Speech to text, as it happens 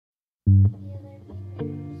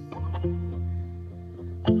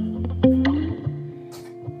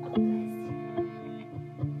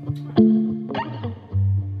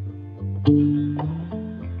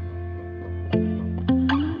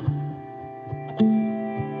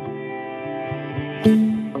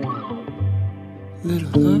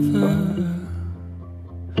Little lover,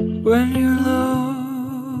 when you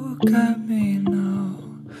look at me now,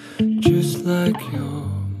 just like your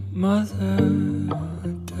mother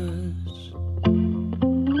does.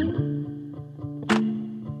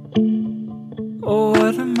 Oh,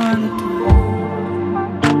 what am I to do?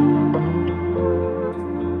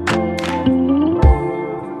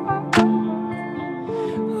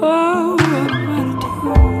 Oh, what am I to do?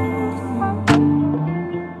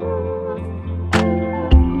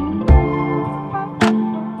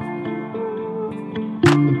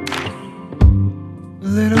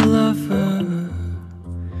 Little lover,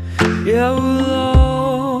 yeah, we'll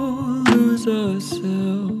all lose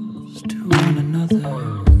ourselves to one another,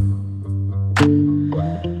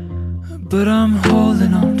 but I'm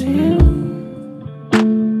holding on to you.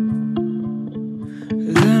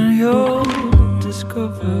 Then you'll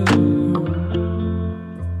discover,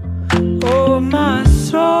 oh my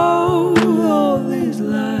soul, all these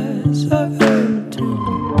lies I've heard too,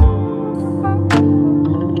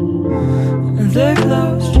 and they've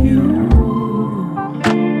lost you.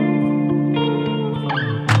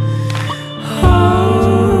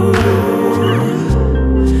 Oh,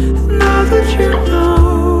 now that you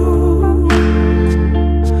know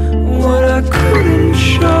what I couldn't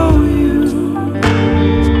show you,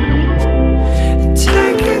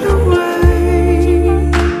 take it away.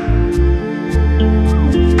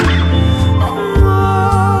 Oh,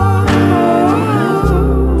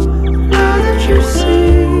 now that you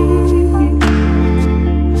see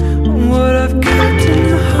what I've kept in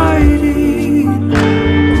hiding,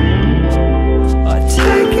 I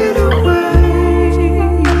take it away,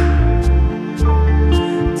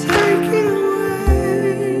 take it away.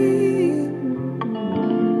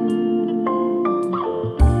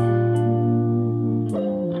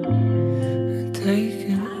 Take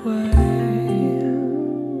it away.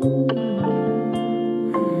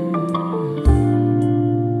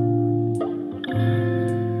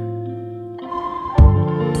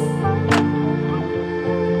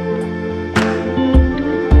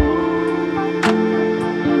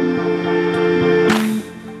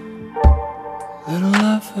 Little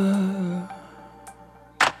lover,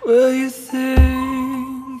 will you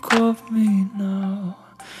think of me now,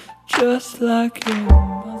 just like your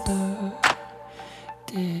mother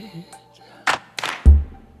did?